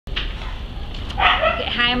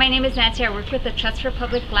Hi, my name is Nancy. I work with the Trust for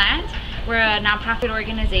Public Land. We're a nonprofit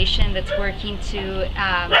organization that's working to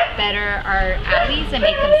better our alleys and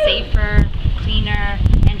make them safer, cleaner,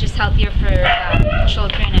 and just healthier for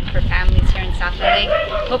children and for families here in South LA.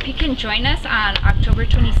 Hope you can join us on October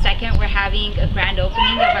 22nd. We're having a grand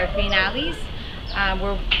opening of our green alleys.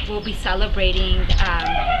 We'll be celebrating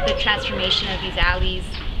the transformation of these alleys,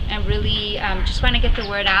 and really just want to get the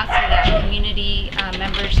word out so that community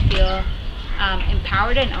members feel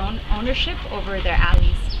empowered and ownership over their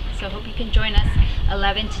alleys. So hope you can join us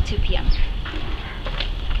 11 to 2 p.m.